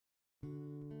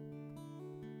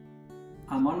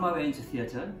I'm on my way into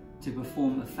theatre to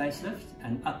perform a facelift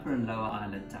and upper and lower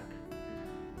eyelid tuck.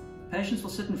 Patients will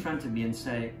sit in front of me and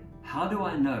say, how do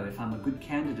I know if I'm a good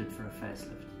candidate for a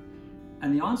facelift?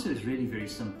 And the answer is really very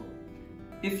simple.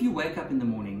 If you wake up in the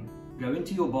morning, go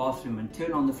into your bathroom and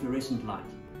turn on the fluorescent light,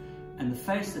 and the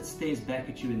face that stares back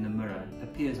at you in the mirror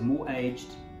appears more aged,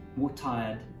 more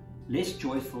tired, less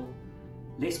joyful,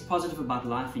 less positive about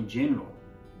life in general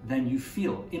than you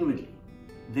feel inwardly,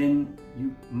 then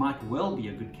you might well be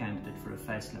a good candidate for a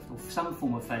facelift or some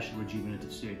form of facial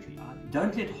rejuvenative surgery.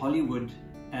 Don't let Hollywood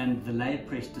and the lay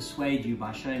press dissuade you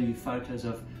by showing you photos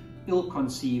of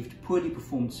ill-conceived, poorly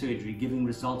performed surgery giving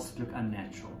results that look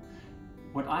unnatural.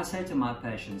 What I say to my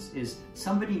patients is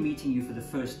somebody meeting you for the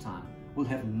first time will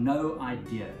have no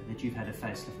idea that you've had a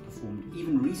facelift performed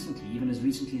even as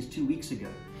recently as 2 weeks ago,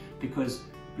 because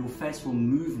your face will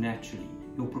move naturally,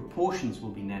 your proportions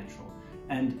will be natural,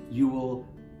 and you will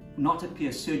not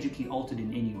appear surgically altered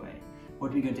in any way.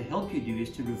 What we're going to help you do is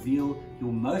to reveal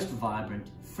your most vibrant,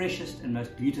 freshest and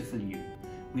most beautiful you.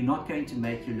 We're not going to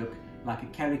make you look like a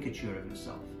caricature of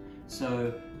yourself.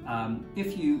 So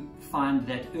if you find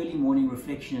that early morning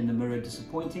reflection in the mirror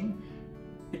disappointing,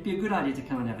 it'd be a good idea to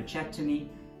come and have a chat to me.